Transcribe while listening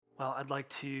Well, I'd like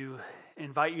to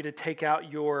invite you to take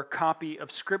out your copy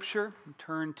of Scripture and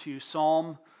turn to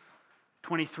Psalm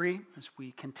 23 as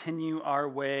we continue our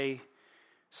way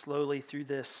slowly through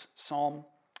this psalm.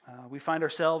 We find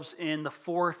ourselves in the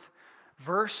fourth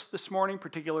verse this morning,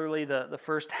 particularly the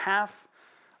first half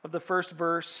of the first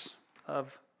verse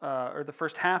or the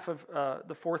first half of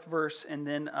the fourth verse, and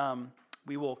then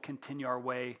we will continue our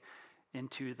way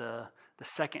into the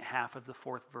second half of the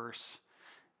fourth verse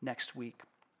next week.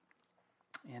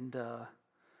 And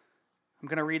I'm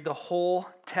going to read the whole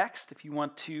text if you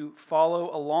want to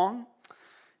follow along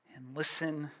and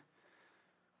listen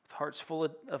with hearts full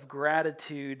of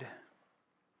gratitude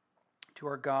to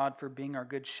our God for being our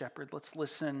good shepherd. Let's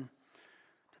listen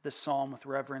to this psalm with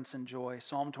reverence and joy.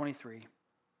 Psalm 23.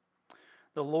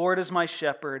 The Lord is my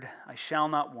shepherd, I shall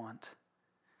not want.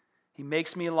 He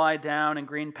makes me lie down in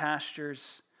green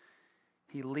pastures.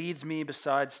 He leads me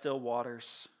beside still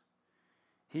waters.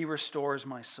 He restores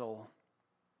my soul.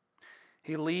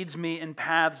 He leads me in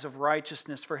paths of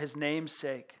righteousness for His name's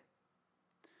sake.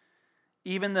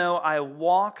 Even though I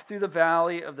walk through the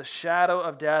valley of the shadow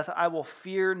of death, I will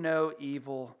fear no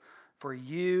evil, for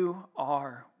You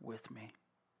are with me.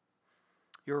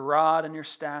 Your rod and Your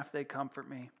staff, they comfort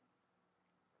me.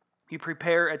 You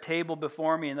prepare a table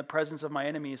before me in the presence of my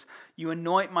enemies. You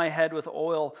anoint my head with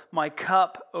oil. My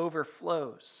cup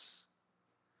overflows.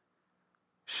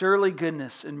 Surely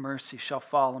goodness and mercy shall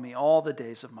follow me all the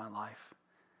days of my life,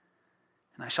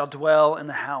 and I shall dwell in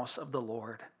the house of the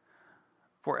Lord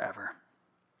forever.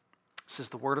 This is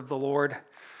the word of the Lord.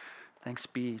 Thanks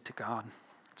be to God.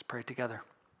 Let's pray together.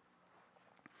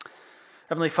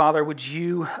 Heavenly Father, would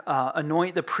You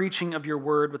anoint the preaching of Your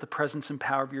word with the presence and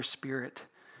power of Your Spirit,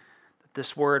 that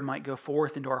this word might go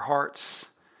forth into our hearts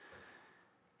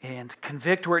and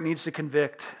convict where it needs to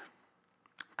convict,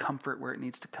 comfort where it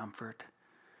needs to comfort.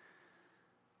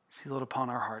 Seal it upon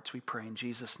our hearts, we pray in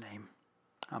Jesus' name.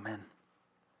 Amen.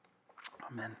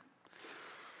 Amen.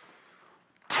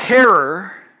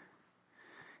 Terror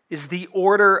is the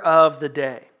order of the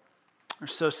day, or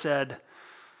so said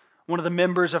one of the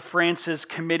members of France's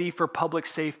Committee for Public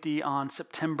Safety on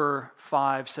September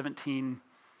 5,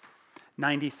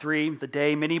 1793, the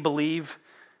day many believe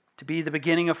to be the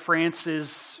beginning of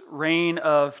France's reign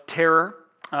of terror.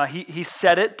 He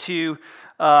said it to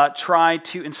try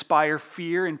to inspire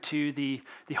fear into the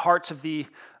hearts of the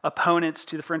opponents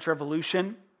to the French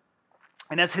Revolution.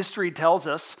 And as history tells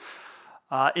us,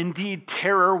 indeed,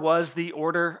 terror was the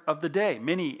order of the day.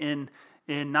 Many in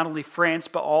not only France,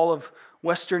 but all of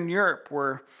Western Europe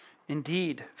were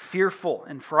indeed fearful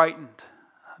and frightened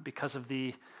because of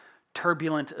the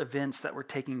turbulent events that were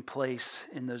taking place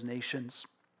in those nations.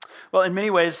 Well, in many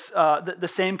ways, the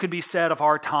same could be said of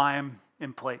our time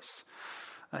and place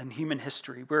in human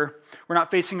history. We're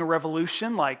not facing a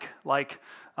revolution like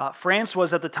France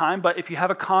was at the time, but if you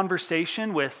have a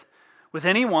conversation with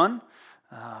anyone,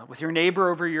 with your neighbor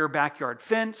over your backyard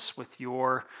fence, with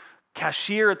your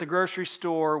cashier at the grocery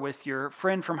store, with your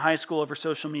friend from high school over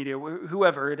social media,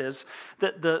 whoever it is,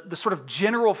 the sort of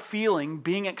general feeling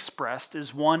being expressed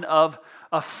is one of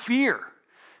fear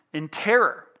and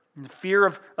terror. And fear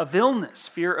of illness,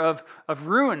 fear of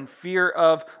ruin, fear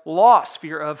of loss,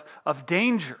 fear of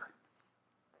danger.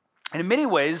 And in many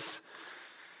ways,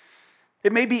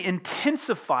 it may be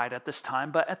intensified at this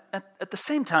time, but at the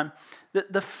same time,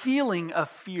 the feeling of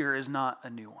fear is not a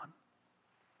new one.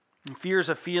 And fear is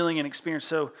a feeling and experience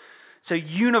so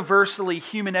universally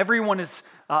human. Everyone is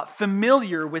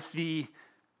familiar with the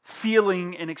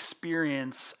feeling and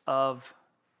experience of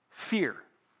fear.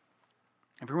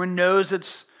 Everyone knows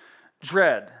its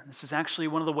dread. This is actually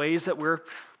one of the ways that we're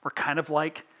kind of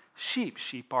like sheep.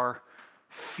 Sheep are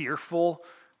fearful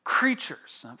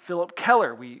creatures. Philip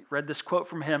Keller, we read this quote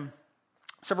from him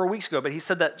several weeks ago, but he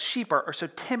said that sheep are so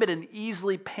timid and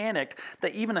easily panicked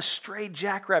that even a stray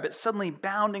jackrabbit suddenly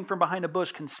bounding from behind a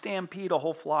bush can stampede a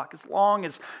whole flock. As long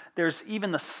as there's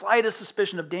even the slightest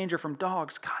suspicion of danger from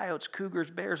dogs, coyotes, cougars,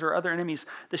 bears, or other enemies,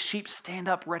 the sheep stand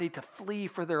up ready to flee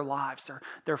for their lives.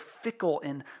 They're fickle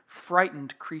and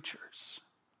frightened creatures.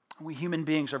 We human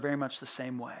beings are very much the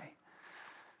same way.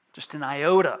 Just an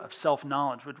iota of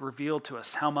self-knowledge would reveal to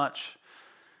us how much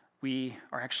we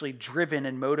are actually driven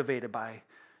and motivated by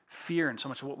fear and so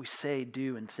much of what we say,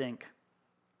 do, and think.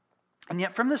 And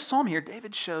yet from this psalm here,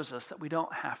 David shows us that we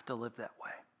don't have to live that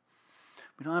way.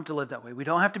 We don't have to live that way. We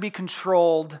don't have to be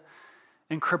controlled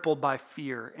and crippled by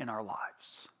fear in our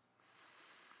lives.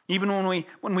 Even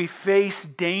when we face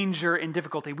danger and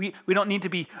difficulty, we don't need to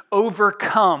be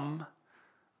overcome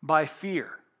by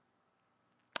fear.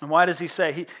 And why does he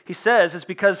say? He says it's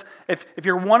because if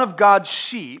you're one of God's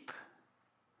sheep,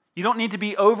 You don't need to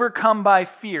be overcome by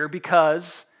fear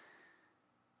because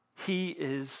He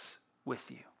is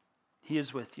with you. He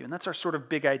is with you. And that's our sort of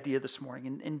big idea this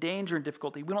morning. In danger and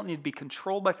difficulty, we don't need to be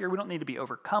controlled by fear. We don't need to be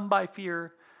overcome by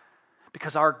fear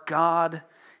because our God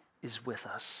is with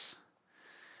us.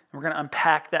 And we're going to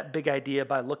unpack that big idea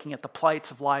by looking at the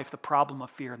plights of life, the problem of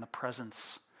fear, and the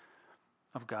presence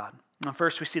of God. Now,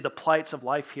 first, we see the plights of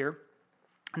life here.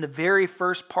 In the very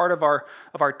first part of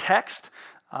our text,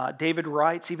 David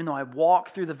writes, even though I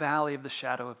walk through the valley of the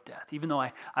shadow of death, even though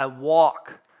I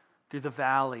walk through the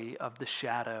valley of the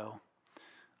shadow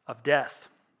of death.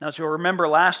 Now, as you'll remember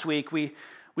last week, we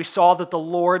saw that the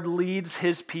Lord leads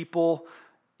His people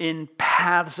in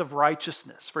paths of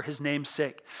righteousness for His name's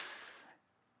sake.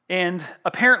 And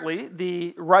apparently,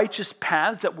 the righteous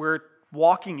paths that we're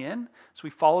walking in as we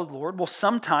follow the Lord will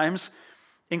sometimes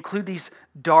include these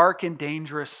dark and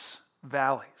dangerous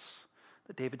valleys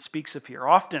that David speaks of here.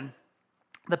 Often,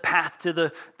 the path to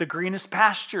the greenest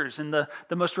pastures and the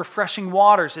most refreshing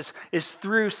waters is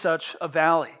through such a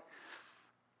valley.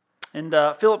 And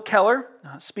Philip Keller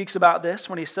speaks about this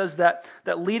when he says that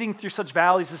leading through such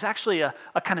valleys is actually a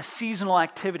kind of seasonal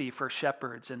activity for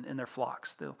shepherds and their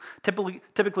flocks. They'll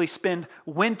typically spend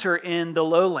winter in the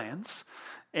lowlands,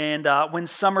 and when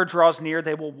summer draws near,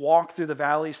 they will walk through the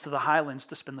valleys to the highlands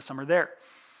to spend the summer there.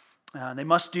 They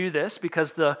must do this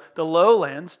because the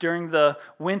lowlands during the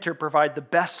winter provide the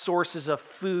best sources of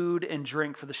food and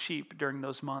drink for the sheep during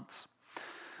those months.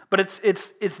 But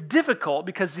it's difficult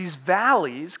because these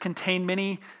valleys contain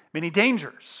many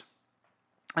dangers.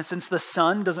 And since the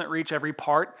sun doesn't reach every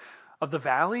part of the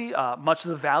valley, much of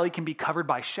the valley can be covered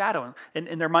by shadow.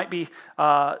 And there might be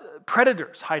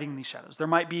predators hiding in these shadows. There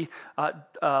might be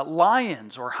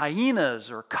lions or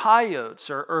hyenas or coyotes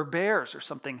or bears or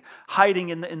something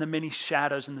hiding in the many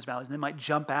shadows in these valleys. And they might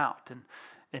jump out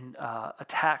and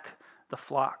attack the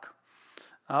flock.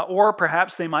 Or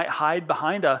perhaps they might hide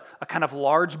behind a kind of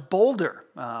large boulder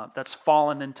that's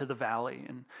fallen into the valley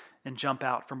and jump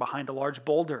out from behind a large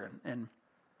boulder and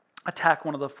attack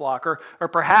one of the flock. Or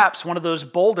perhaps one of those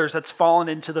boulders that's fallen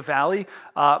into the valley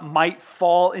might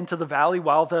fall into the valley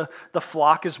while the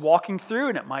flock is walking through,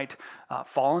 and it might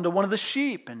fall into one of the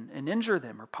sheep and injure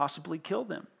them or possibly kill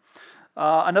them.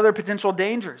 Another potential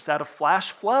danger is that of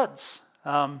flash floods.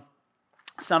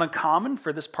 It's not uncommon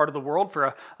for this part of the world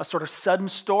for a sort of sudden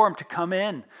storm to come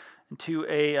in into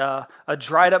a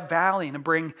dried up valley and to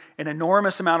bring an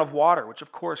enormous amount of water, which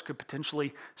of course could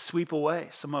potentially sweep away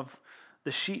some of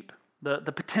the sheep.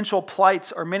 The potential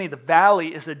plights are many. The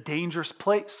valley is a dangerous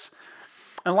place.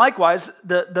 And likewise,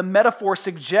 the metaphor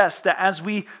suggests that as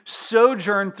we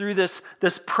sojourn through this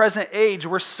present age,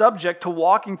 we're subject to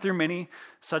walking through many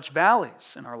such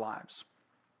valleys in our lives.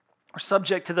 We're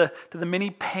subject to the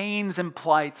many pains and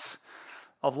plights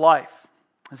of life.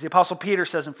 As the Apostle Peter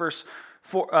says in 1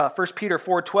 Peter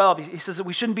 4:12, he says that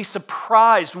we shouldn't be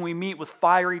surprised when we meet with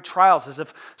fiery trials as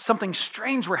if something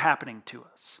strange were happening to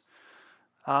us.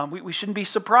 We shouldn't be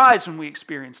surprised when we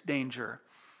experience danger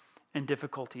and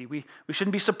difficulty. We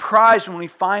shouldn't be surprised when we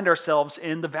find ourselves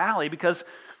in the valley because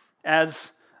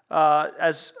as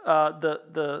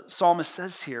the psalmist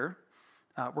says here,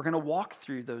 we're going to walk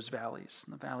through those valleys,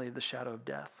 in the valley of the shadow of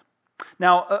death.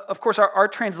 Now, of course, our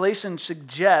translation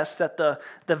suggests that the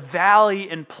valley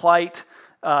and plight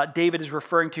David is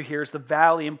referring to here is the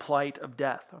valley and plight of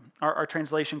death. Our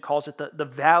translation calls it the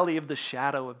valley of the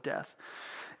shadow of death.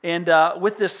 And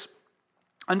with this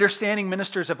understanding,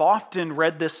 ministers have often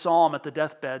read this psalm at the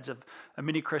deathbeds of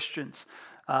many Christians.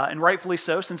 And rightfully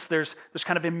so, since there's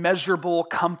kind of immeasurable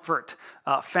comfort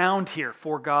found here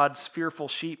for God's fearful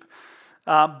sheep.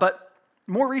 But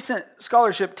more recent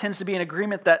scholarship tends to be in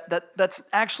agreement that's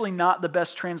actually not the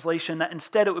best translation, that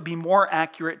instead it would be more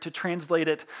accurate to translate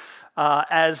it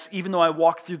as even though I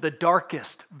walk through the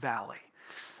darkest valley.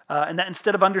 And that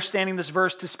instead of understanding this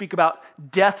verse to speak about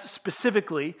death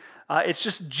specifically, it's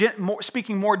just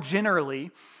speaking more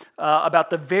generally about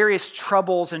the various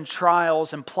troubles and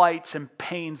trials and plights and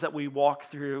pains that we walk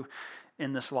through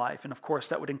in this life. And of course,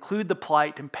 that would include the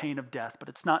plight and pain of death, but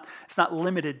it's not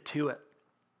limited to it.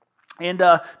 And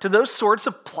to those sorts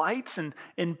of plights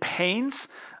and pains,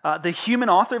 the human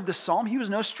author of the psalm, he was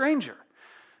no stranger.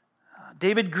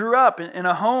 David grew up in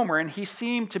a home wherein he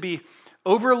seemed to be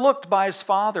overlooked by his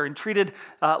father and treated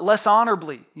less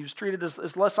honorably. He was treated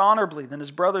as less honorably than his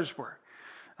brothers were.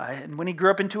 And when he grew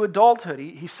up into adulthood,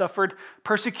 he suffered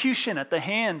persecution at the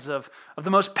hands of the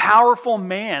most powerful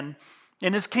man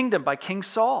in his kingdom by King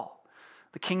Saul.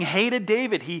 The king hated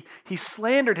David. He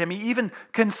slandered him. He even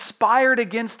conspired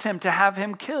against him to have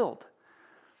him killed.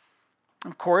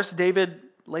 Of course, David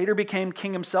later became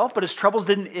king himself, but his troubles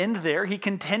didn't end there. He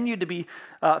continued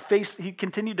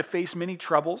to face many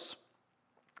troubles.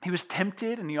 He was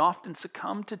tempted, and he often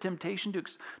succumbed to temptation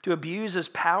to abuse his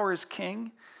power as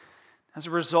king. As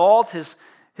a result,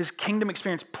 his kingdom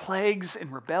experienced plagues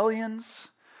and rebellions.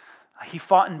 He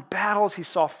fought in battles. He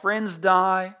saw friends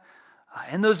die.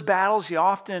 In those battles, he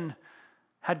often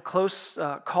had close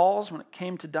calls when it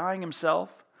came to dying himself.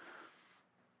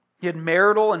 He had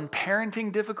marital and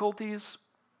parenting difficulties.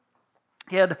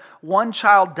 He had one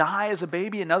child die as a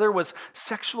baby. Another was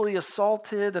sexually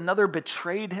assaulted. Another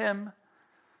betrayed him.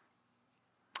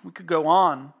 We could go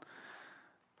on.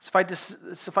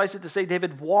 Suffice it to say,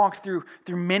 David walked through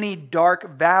many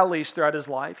dark valleys throughout his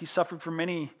life. He suffered from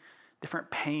many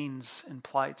different pains and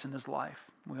plights in his life.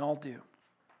 We all do.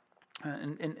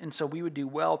 And so we would do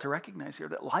well to recognize here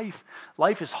that life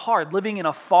is hard. Living in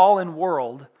a fallen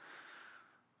world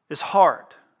is hard.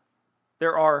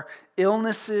 There are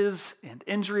illnesses and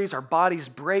injuries. Our bodies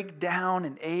break down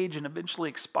and age and eventually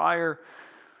expire.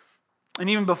 And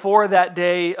even before that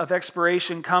day of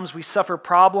expiration comes, we suffer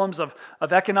problems of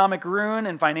economic ruin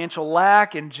and financial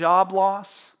lack and job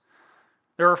loss.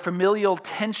 There are familial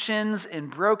tensions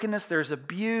and brokenness. There's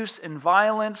abuse and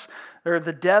violence. There are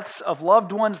the deaths of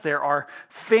loved ones. There are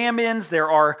famines. There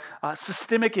are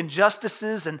systemic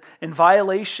injustices and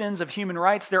violations of human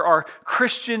rights. There are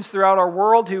Christians throughout our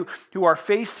world who are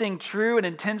facing true and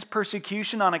intense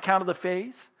persecution on account of the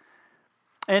faith.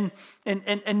 And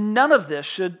none of this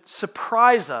should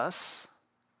surprise us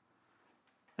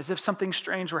as if something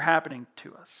strange were happening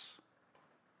to us.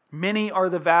 Many are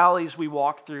the valleys we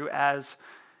walk through as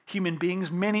human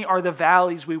beings. Many are the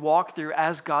valleys we walk through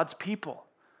as God's people.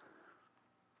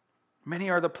 Many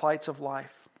are the plights of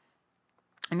life.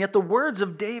 And yet the words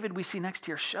of David we see next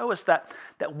here show us that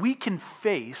we can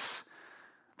face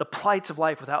the plights of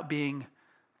life without being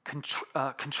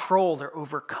controlled or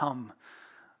overcome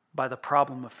by the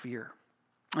problem of fear.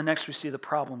 And next we see the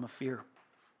problem of fear.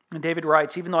 And David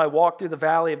writes, "Even though I walk through the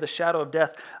valley of the shadow of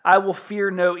death, I will fear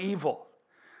no evil."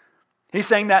 He's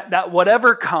saying that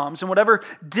whatever comes and whatever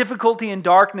difficulty and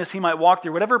darkness he might walk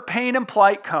through, whatever pain and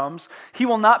plight comes, he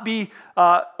will not be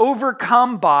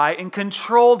overcome by and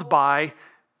controlled by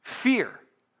fear.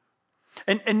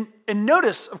 And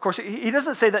notice, of course, he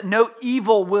doesn't say that no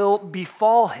evil will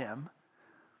befall him.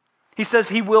 He says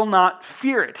he will not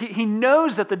fear it. He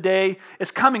knows that the day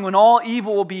is coming when all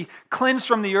evil will be cleansed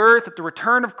from the earth at the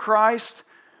return of Christ.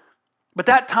 But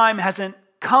that time hasn't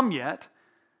come yet.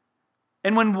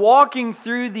 And when walking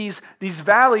through these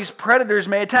valleys, predators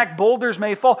may attack, boulders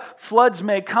may fall, floods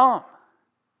may come.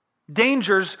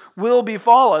 Dangers will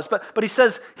befall us. But he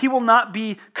says he will not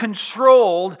be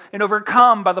controlled and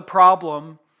overcome by the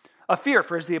problem of fear.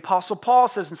 For as the Apostle Paul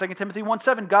says in 2 Timothy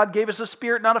 1:7, God gave us a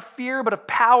spirit not of fear, but of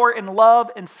power and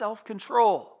love and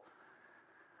self-control.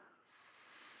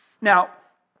 Now,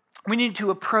 we need to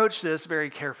approach this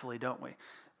very carefully, don't we?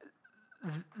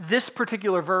 This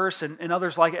particular verse and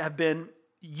others like it have been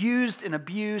used and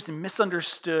abused and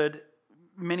misunderstood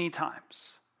many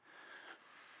times.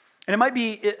 And it might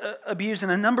be abused in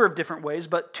a number of different ways,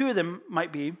 but two of them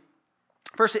might be.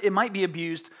 First, it might be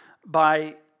abused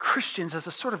by Christians as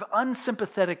a sort of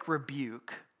unsympathetic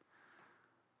rebuke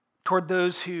toward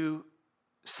those who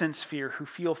sense fear, who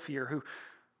feel fear,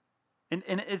 and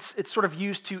it's sort of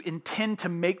used to intend to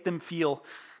make them feel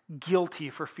guilty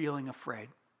for feeling afraid.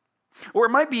 Or it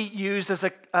might be used as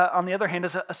on the other hand,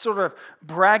 as a sort of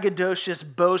braggadocious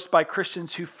boast by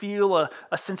Christians who feel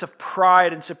a sense of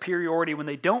pride and superiority when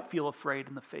they don't feel afraid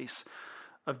in the face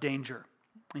of danger.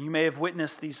 And you may have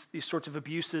witnessed these sorts of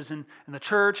abuses in the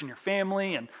church, in your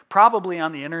family, and probably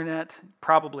on the internet.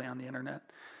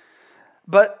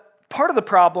 But part of the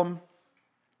problem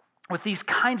with these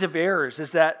kinds of errors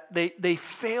is that they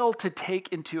fail to take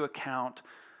into account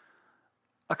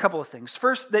a couple of things.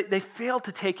 First, they fail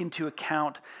to take into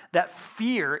account that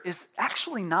fear is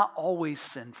actually not always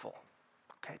sinful.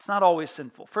 Okay, it's not always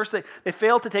sinful. First, they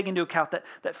fail to take into account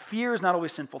that fear is not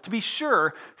always sinful. To be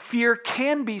sure, fear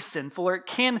can be sinful, or it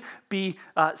can be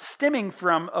stemming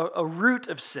from a root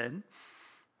of sin,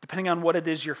 depending on what it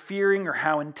is you're fearing or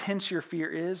how intense your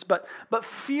fear is. But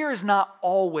fear is not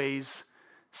always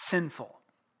sinful.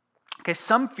 Okay,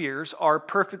 some fears are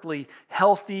perfectly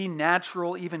healthy,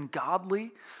 natural, even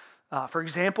godly. For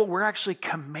example, we're actually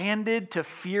commanded to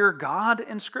fear God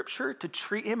in Scripture, to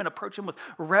treat Him and approach Him with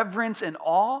reverence and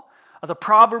awe. The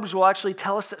Proverbs will actually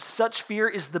tell us that such fear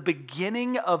is the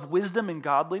beginning of wisdom and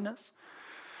godliness.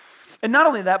 And not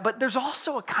only that, but there's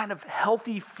also a kind of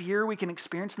healthy fear we can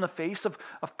experience in the face of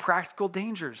practical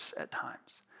dangers at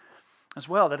times as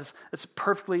well. It's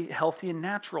perfectly healthy and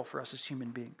natural for us as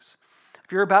human beings.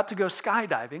 If you're about to go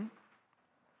skydiving,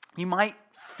 you might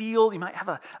have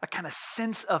a kind of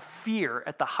sense of fear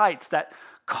at the heights that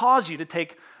cause you to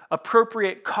take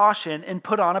appropriate caution and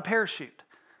put on a parachute.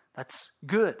 That's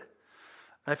good.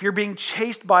 If you're being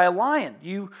chased by a lion,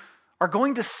 you are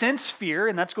going to sense fear,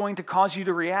 and that's going to cause you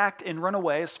to react and run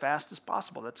away as fast as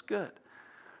possible. That's good.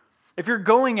 If you're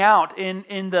going out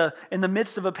in the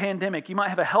midst of a pandemic, you might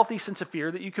have a healthy sense of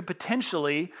fear that you could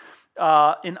potentially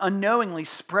and unknowingly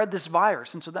spread this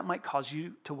virus, and so that might cause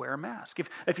you to wear a mask.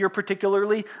 If you're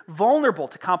particularly vulnerable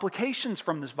to complications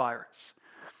from this virus,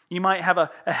 you might have a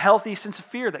healthy sense of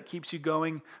fear that keeps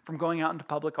you from going out into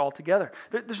public altogether.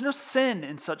 There's no sin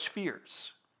in such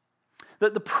fears.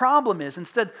 The problem is,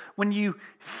 instead, when you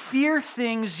fear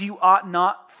things you ought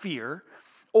not fear,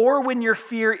 or when your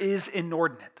fear is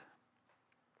inordinate,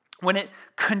 when it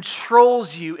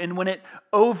controls you and when it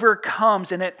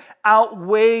overcomes and it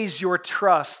outweighs your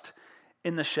trust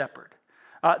in the shepherd.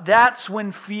 That's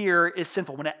when fear is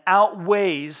sinful, when it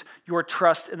outweighs your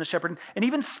trust in the shepherd. And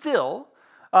even still,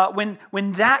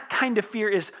 when that kind of fear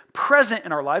is present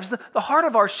in our lives, the heart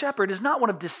of our shepherd is not one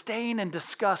of disdain and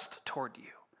disgust toward you.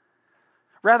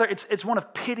 Rather, it's one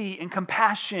of pity and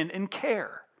compassion and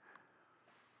care.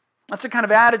 That's the kind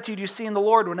of attitude you see in the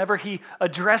Lord whenever He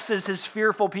addresses His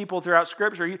fearful people throughout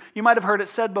Scripture. You might have heard it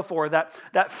said before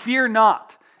that fear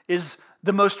not is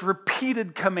the most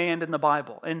repeated command in the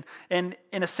Bible. And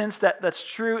in a sense that's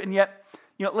true, and yet,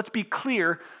 let's be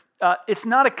clear, it's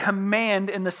not a command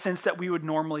in the sense that we would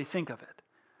normally think of it.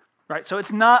 Right? So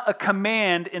it's not a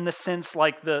command in the sense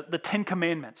like the Ten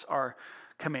Commandments are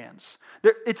commands.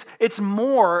 It's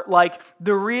more like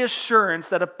the reassurance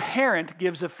that a parent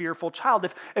gives a fearful child.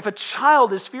 If a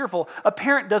child is fearful, a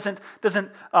parent doesn't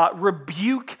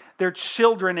rebuke their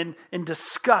children in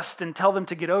disgust and tell them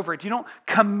to get over it. You don't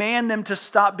command them to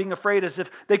stop being afraid as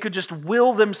if they could just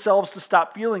will themselves to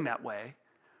stop feeling that way.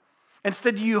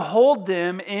 Instead, you hold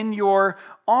them in your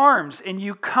arms and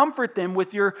you comfort them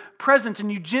with your presence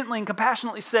and you gently and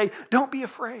compassionately say, "Don't be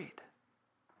afraid."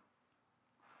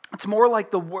 It's more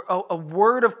like a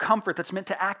word of comfort that's meant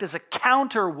to act as a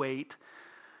counterweight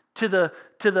to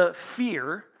the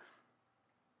fear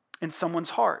in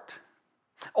someone's heart.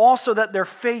 Also, that their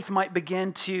faith might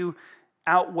begin to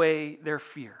outweigh their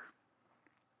fear.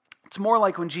 It's more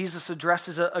like when Jesus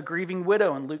addresses a grieving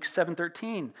widow in Luke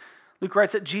 7:13. Luke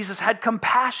writes that Jesus had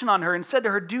compassion on her and said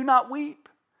to her, "Do not weep."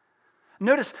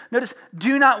 Notice,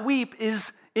 "do not weep"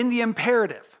 is in the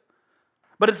imperative.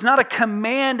 But it's not a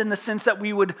command in the sense that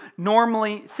we would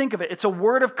normally think of it. It's a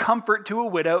word of comfort to a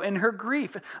widow in her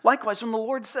grief. Likewise, when the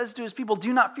Lord says to His people,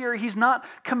 "Do not fear," He's not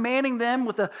commanding them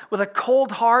with a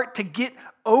cold heart to get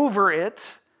over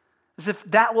it, as if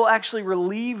that will actually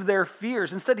relieve their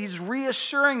fears. Instead, He's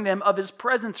reassuring them of His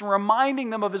presence and reminding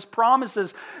them of His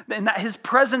promises, and that His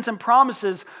presence and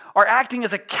promises are acting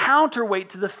as a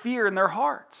counterweight to the fear in their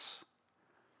hearts.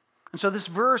 And so this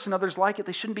verse and others like it,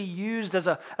 they shouldn't be used as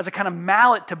a kind of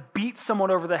mallet to beat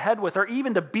someone over the head with, or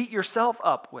even to beat yourself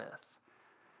up with.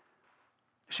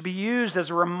 It should be used as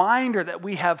a reminder that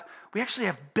we actually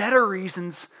have better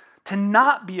reasons to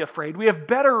not be afraid. We have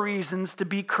better reasons to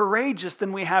be courageous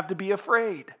than we have to be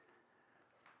afraid.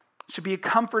 It should be a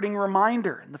comforting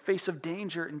reminder in the face of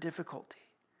danger and difficulty.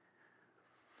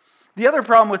 The other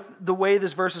problem with the way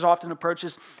this verse is often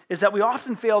approached is that we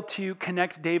often fail to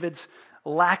connect David's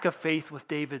lack of faith with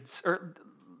David's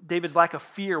lack of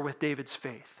fear with David's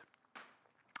faith.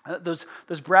 Those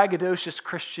braggadocious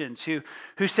Christians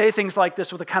who say things like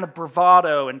this with a kind of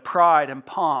bravado and pride and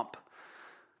pomp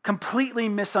completely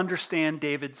misunderstand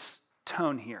David's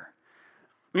tone here.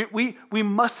 We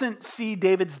mustn't see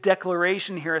David's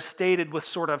declaration here as stated with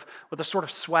a sort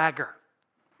of swagger.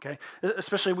 Okay?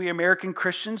 Especially we American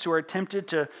Christians who are tempted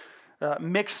to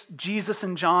mix Jesus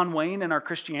and John Wayne in our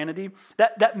Christianity,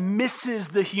 that misses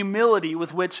the humility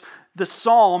with which the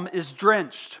psalm is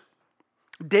drenched.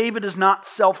 David is not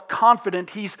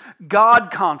self-confident, he's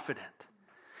God-confident.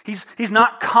 He's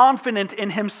not confident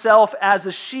in himself as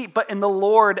a sheep, but in the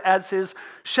Lord as his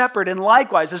shepherd. And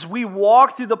likewise, as we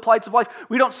walk through the plights of life,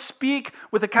 we don't speak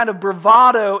with a kind of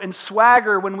bravado and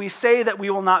swagger when we say that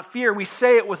we will not fear. We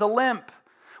say it with a limp.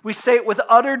 We say it with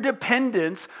utter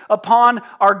dependence upon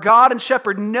our God and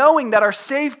shepherd, knowing that our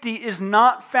safety is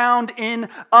not found in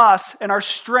us and our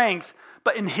strength,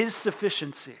 but in His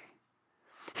sufficiency.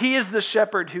 He is the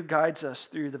shepherd who guides us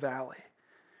through the valley.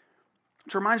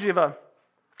 Which reminds me of a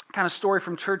kind of story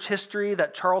from church history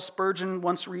that Charles Spurgeon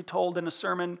once retold in a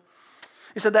sermon.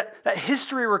 He said that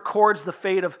history records the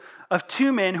fate of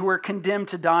two men who were condemned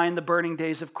to die in the burning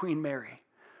days of Queen Mary.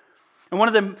 And one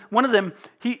of them,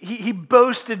 he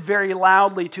boasted very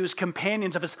loudly to his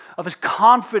companions of his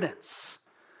confidence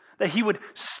that he would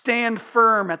stand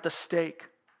firm at the stake.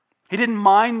 He didn't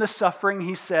mind the suffering,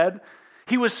 he said.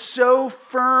 He was so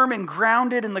firm and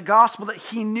grounded in the gospel that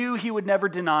he knew he would never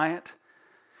deny it.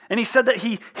 And he said that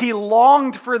he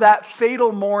longed for that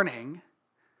fatal morning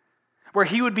where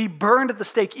he would be burned at the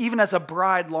stake, even as a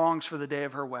bride longs for the day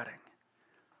of her wedding.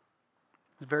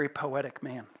 He was a very poetic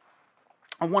man.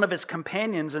 And one of his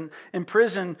companions in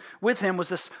prison with him was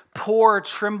this poor,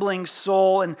 trembling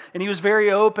soul, and he was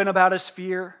very open about his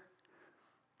fear.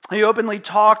 He openly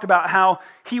talked about how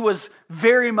he was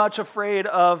very much afraid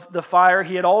of the fire.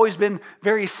 He had always been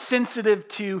very sensitive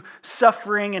to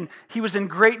suffering, and he was in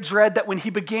great dread that when he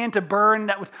began to burn,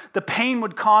 the pain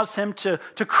would cause him to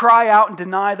cry out and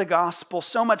deny the gospel,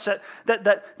 so much that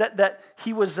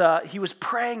he was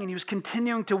praying and he was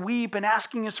continuing to weep and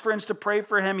asking his friends to pray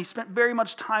for him. He spent very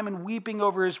much time in weeping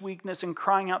over his weakness and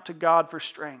crying out to God for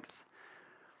strength.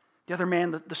 The other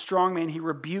man, the strong man, he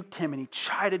rebuked him and he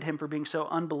chided him for being so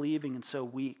unbelieving and so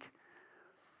weak.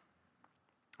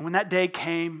 And when that day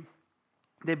came,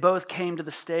 they both came to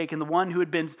the stake, and the one who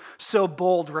had been so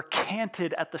bold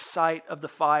recanted at the sight of the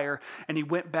fire, and he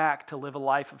went back to live a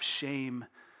life of shame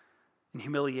and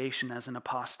humiliation as an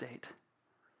apostate.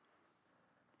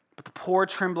 But the poor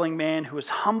trembling man who was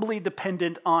humbly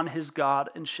dependent on his God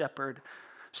and shepherd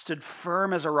stood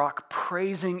firm as a rock,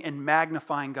 praising and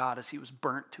magnifying God as he was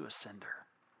burnt to a cinder.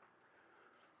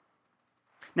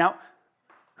 Now,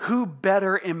 who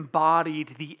better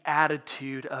embodied the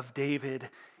attitude of David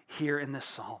here in this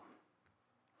psalm?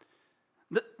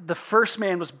 The first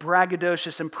man was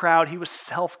braggadocious and proud. He was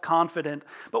self-confident.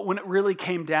 But when it really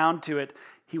came down to it,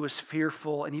 he was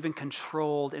fearful and even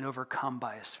controlled and overcome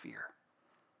by his fear,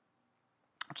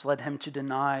 which led him to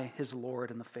deny his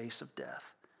Lord in the face of death.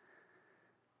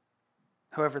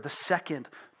 However, the second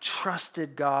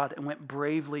trusted God and went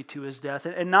bravely to his death.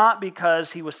 And not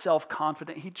because he was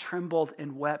self-confident. He trembled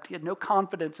and wept. He had no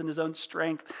confidence in his own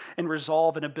strength and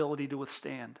resolve and ability to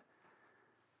withstand.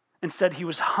 Instead, he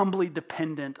was humbly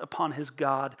dependent upon his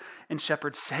God and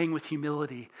shepherd, saying with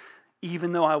humility,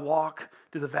 "Even though I walk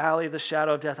through the valley of the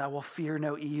shadow of death, I will fear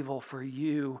no evil, for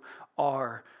you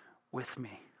are with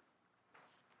me."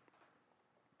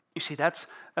 You see, that's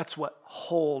what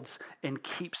holds and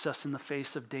keeps us in the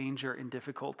face of danger and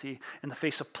difficulty, in the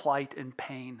face of plight and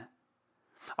pain.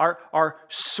 Our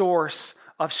source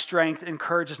of strength and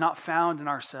courage is not found in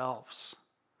ourselves.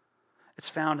 It's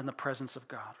found in the presence of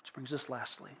God, which brings us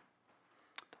lastly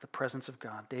to the presence of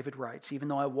God. David writes, "Even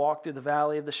though I walk through the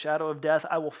valley of the shadow of death,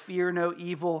 I will fear no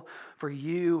evil, for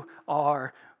you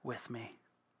are with me."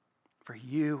 For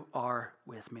you are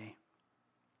with me.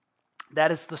 That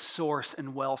is the source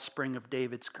and wellspring of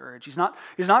David's courage. He's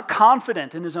not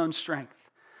confident in his own strength,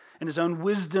 in his own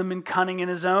wisdom and cunning, in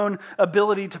his own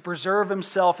ability to preserve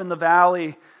himself in the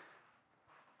valley.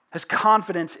 His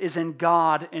confidence is in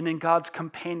God and in God's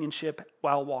companionship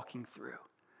while walking through.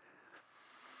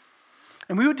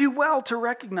 And we would do well to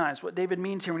recognize what David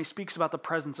means here when he speaks about the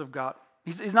presence of God.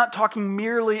 He's not talking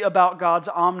merely about God's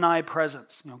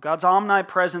omnipresence. God's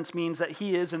omnipresence means that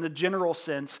he is, in the general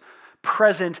sense,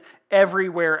 present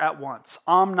everywhere at once.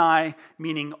 Omni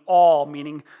meaning all,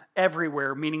 meaning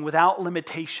everywhere, meaning without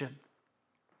limitation.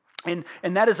 And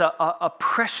that is a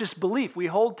precious belief we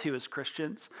hold to as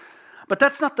Christians. But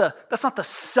that's not the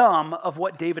sum of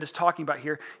what David is talking about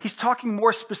here. He's talking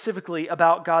more specifically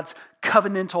about God's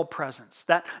covenantal presence,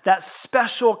 that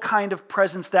special kind of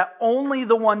presence that only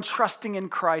the one trusting in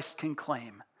Christ can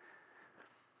claim.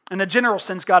 In a general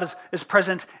sense, God is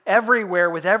present everywhere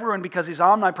with everyone because he's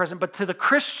omnipresent. But to the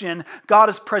Christian, God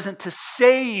is present to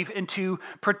save and to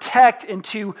protect and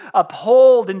to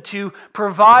uphold and to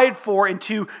provide for and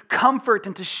to comfort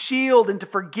and to shield and to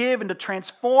forgive and to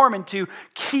transform and to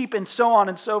keep and so on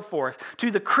and so forth.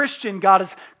 To the Christian, God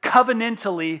is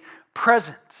covenantally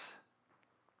present.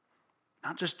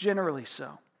 Not just generally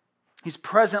so. He's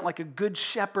present like a good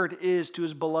shepherd is to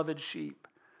his beloved sheep.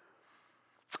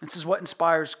 This is what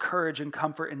inspires courage and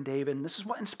comfort in David. And this is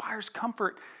what inspires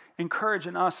comfort and courage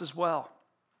in us as well.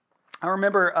 I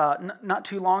remember not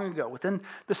too long ago, within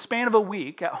the span of a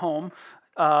week at home,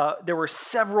 there were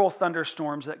several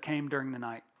thunderstorms that came during the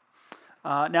night.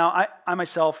 Now, I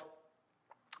myself,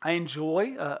 I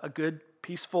enjoy a good,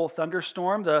 peaceful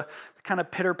thunderstorm. The kind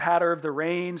of pitter-patter of the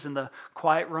rains and the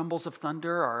quiet rumbles of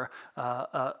thunder are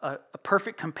a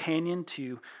perfect companion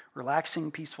to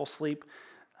relaxing, peaceful sleep.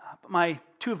 But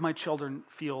two of my children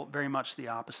feel very much the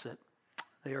opposite.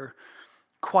 They are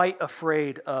quite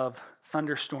afraid of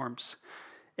thunderstorms.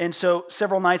 And so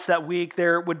several nights that week,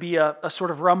 there would be a sort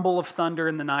of rumble of thunder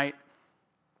in the night.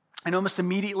 And almost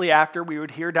immediately after, we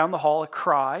would hear down the hall a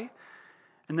cry,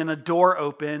 and then a door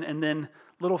open, and then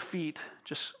little feet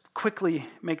just quickly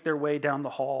make their way down the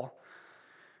hall.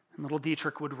 And little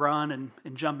Dietrich would run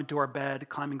and jump into our bed,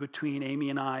 climbing between Amy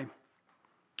and I,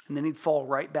 and then he'd fall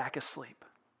right back asleep.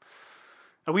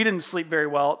 Now, we didn't sleep very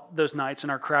well those nights in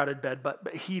our crowded bed,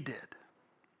 but he did.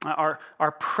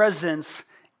 Our presence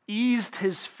eased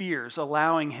his fears,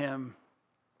 allowing him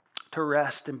to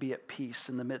rest and be at peace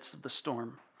in the midst of the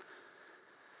storm.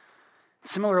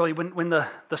 Similarly, when the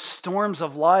storms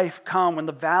of life come, when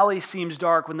the valley seems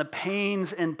dark, when the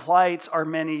pains and plights are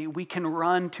many, we can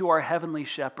run to our heavenly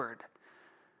shepherd,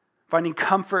 finding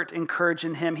comfort and courage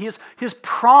in him. He has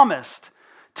promised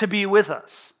to be with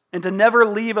us and to never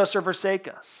leave us or forsake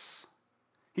us.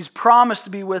 He's promised to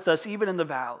be with us even in the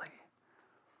valley.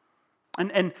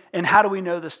 And how do we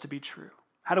know this to be true?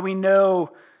 How do we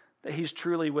know that he's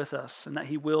truly with us and that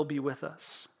he will be with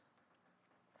us?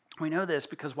 We know this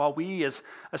because while we as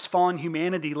fallen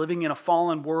humanity living in a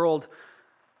fallen world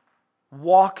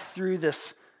walk through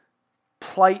this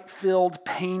plight-filled,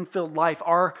 pain-filled life,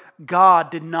 our God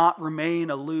did not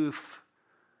remain aloof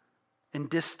and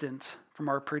distant from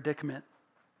our predicament.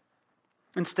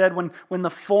 Instead, when the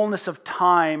fullness of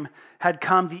time had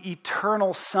come, the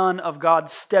eternal Son of God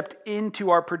stepped into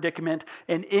our predicament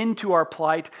and into our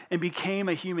plight and became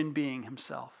a human being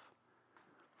himself.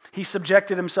 He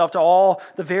subjected himself to all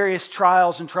the various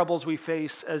trials and troubles we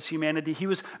face as humanity. He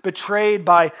was betrayed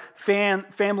by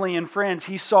family and friends.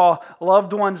 He saw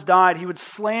loved ones died. He was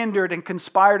slandered and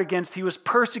conspired against. He was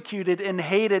persecuted and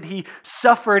hated. He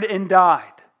suffered and died.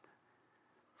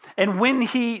 And when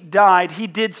he died, he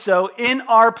did so in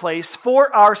our place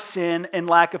for our sin and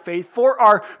lack of faith, for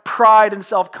our pride and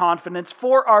self-confidence,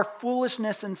 for our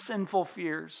foolishness and sinful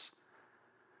fears.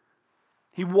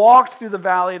 He walked through the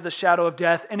valley of the shadow of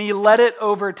death, and he let it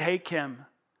overtake him,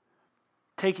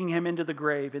 taking him into the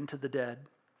grave, into the dead.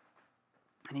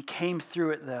 And he came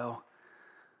through it, though.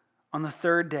 On the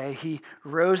third day, he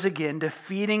rose again,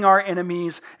 defeating our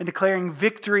enemies and declaring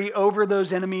victory over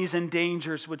those enemies and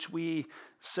dangers which we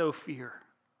so fear.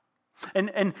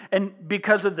 And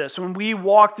because of this, when we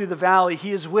walk through the valley,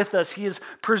 he is with us, he is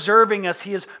preserving us,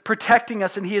 he is protecting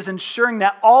us, and he is ensuring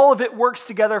that all of it works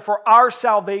together for our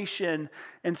salvation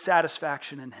and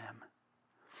satisfaction in him.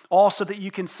 Also that you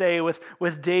can say with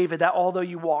David that although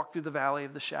you walk through the valley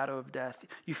of the shadow of death,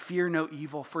 you fear no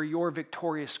evil, for your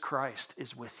victorious Christ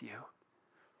is with you.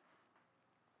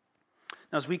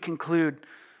 Now, as we conclude,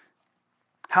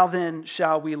 how then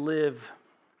shall we live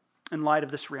in light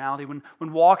of this reality?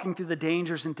 When walking through the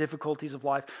dangers and difficulties of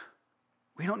life,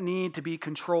 we don't need to be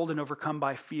controlled and overcome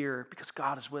by fear because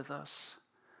God is with us.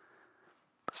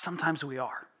 But sometimes we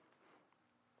are.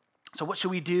 So what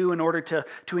should we do in order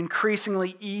to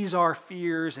increasingly ease our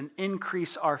fears and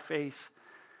increase our faith?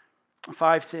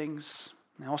 5 things.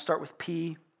 And I'll start with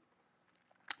P.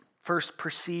 First,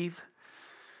 perceive.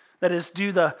 That is,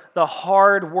 do the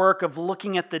hard work of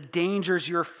looking at the dangers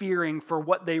you're fearing for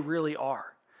what they really are.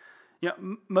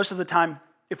 Most of the time,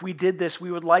 if we did this,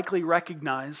 we would likely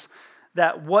recognize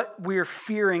that what we're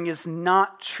fearing is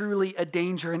not truly a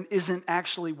danger and isn't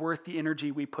actually worth the energy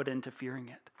we put into fearing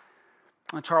it.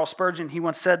 Charles Spurgeon, he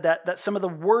once said that some of the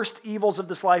worst evils of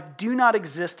this life do not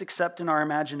exist except in our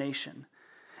imagination.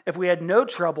 If we had no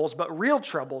troubles but real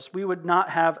troubles, we would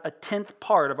not have a 10th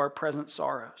part of our present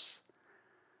sorrows.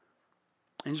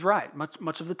 And he's right.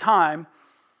 Much of the time,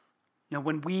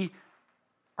 when we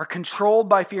are controlled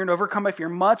by fear and overcome by fear,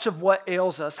 much of what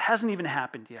ails us hasn't even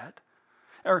happened yet,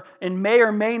 and may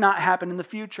or may not happen in the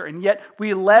future. And yet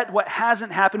we let what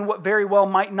hasn't happened, what very well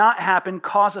might not happen,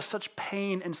 cause us such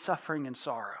pain and suffering and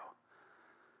sorrow.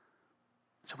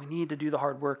 So we need to do the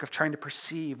hard work of trying to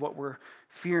perceive what we're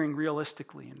fearing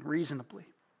realistically and reasonably.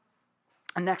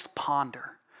 And next,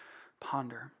 ponder.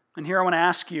 Ponder. And here I want to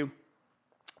ask you,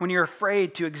 when you're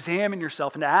afraid, to examine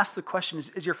yourself and to ask the question,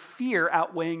 is your fear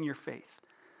outweighing your faith?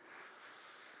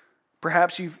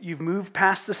 Perhaps you've moved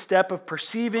past the step of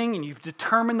perceiving and you've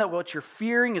determined that what you're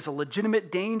fearing is a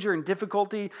legitimate danger and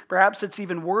difficulty. Perhaps it's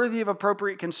even worthy of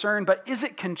appropriate concern, but is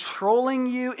it controlling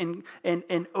you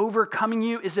and overcoming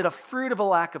you? Is it a fruit of a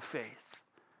lack of faith?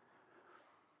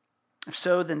 If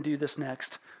so, then do this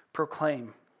next.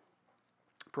 Proclaim.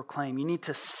 Proclaim. You need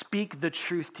to speak the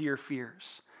truth to your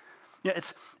fears.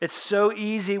 It's so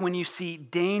easy when you see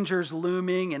dangers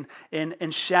looming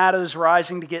and shadows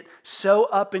rising to get so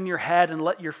up in your head and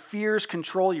let your fears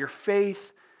control your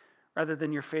faith rather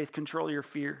than your faith control your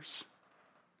fears.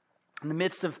 In the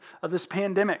midst of this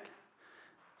pandemic,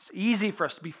 it's easy for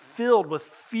us to be filled with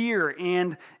fear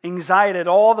and anxiety at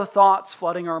all the thoughts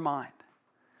flooding our mind.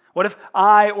 What if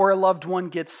I or a loved one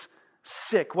gets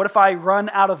sick? What if I run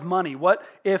out of money? What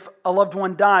if a loved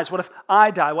one dies? What if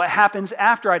I die? What happens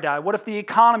after I die? What if the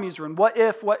economy is ruined? What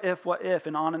if,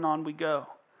 and on we go.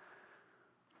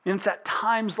 And it's at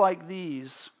times like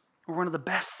these where one of the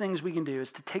best things we can do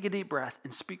is to take a deep breath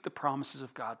and speak the promises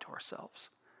of God to ourselves.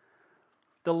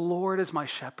 The Lord is my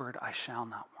shepherd, I shall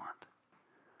not want.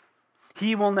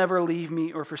 He will never leave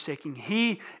me or forsake me.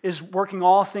 He is working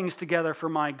all things together for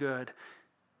my good.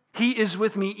 He is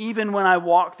with me even when I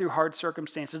walk through hard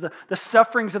circumstances. The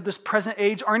sufferings of this present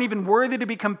age aren't even worthy to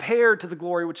be compared to the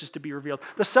glory which is to be revealed.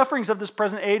 The sufferings of this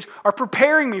present age are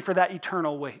preparing me for that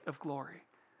eternal weight of glory.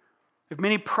 We have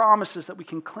many promises that we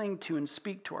can cling to and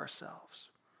speak to ourselves.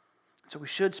 So we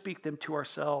should speak them to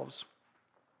ourselves.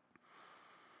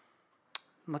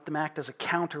 And let them act as a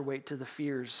counterweight to the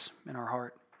fears in our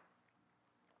heart.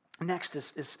 Next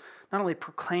is not only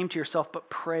proclaim to yourself, but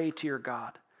pray to your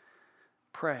God.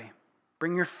 Pray.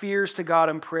 Bring your fears to God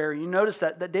in prayer. You notice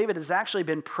that David has actually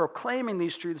been proclaiming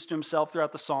these truths to himself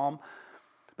throughout the psalm.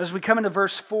 But as we come into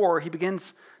verse 4, he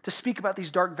begins to speak about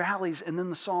these dark valleys, and then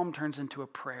the psalm turns into a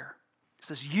prayer. He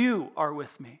says, "You are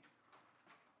with me."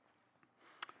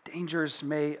 Dangers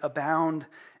may abound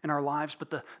in our lives,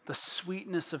 but the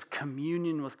sweetness of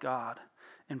communion with God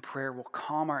in prayer will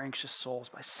calm our anxious souls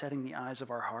by setting the eyes of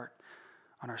our heart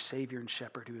on our Savior and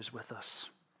Shepherd who is with us.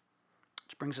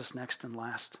 Which brings us next and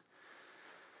last.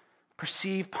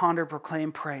 Perceive, ponder,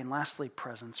 proclaim, pray, and lastly,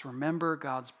 presence. Remember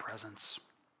God's presence.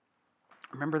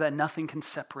 Remember that nothing can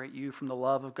separate you from the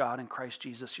love of God in Christ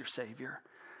Jesus, your Savior.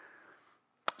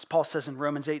 As Paul says in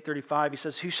Romans 8:35, he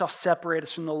says, "Who shall separate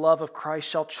us from the love of Christ?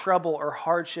 Shall trouble or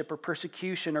hardship or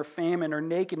persecution or famine or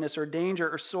nakedness or danger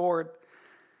or sword?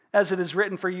 As it is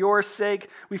written, for your sake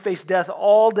we face death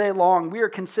all day long. We are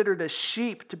considered as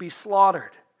sheep to be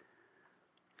slaughtered.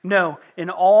 No,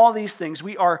 in all these things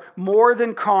we are more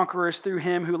than conquerors through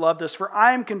him who loved us. For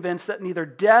I am convinced that neither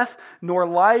death nor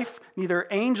life, neither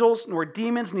angels nor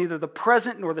demons, neither the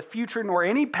present nor the future, nor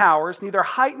any powers, neither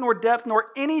height nor depth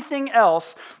nor anything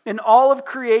else in all of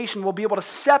creation will be able to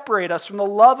separate us from the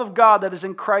love of God that is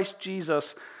in Christ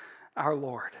Jesus our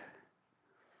Lord."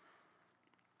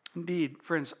 Indeed,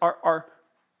 friends, our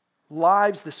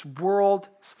lives, this world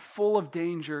is full of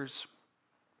dangers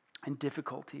and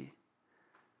difficulty.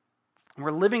 And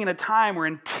we're living in a time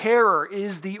wherein terror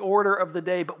is the order of the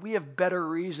day, but we have better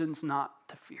reasons not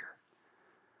to fear.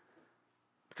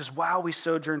 Because while we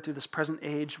sojourn through this present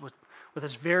age with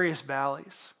its various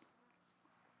valleys,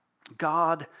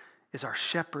 God is our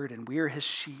shepherd and we are his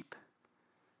sheep.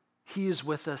 He is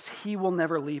with us. He will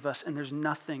never leave us, and there's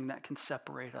nothing that can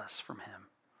separate us from him.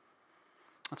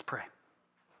 Let's pray.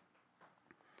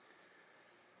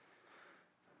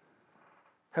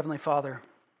 Heavenly Father,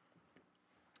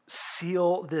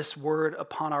 seal this word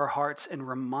upon our hearts and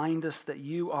remind us that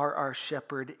you are our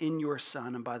shepherd in your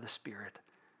Son and by the Spirit.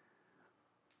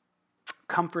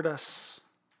 Comfort us,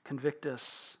 convict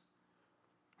us,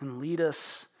 and lead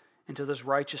us into those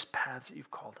righteous paths that you've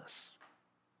called us.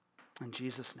 In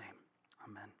Jesus' name.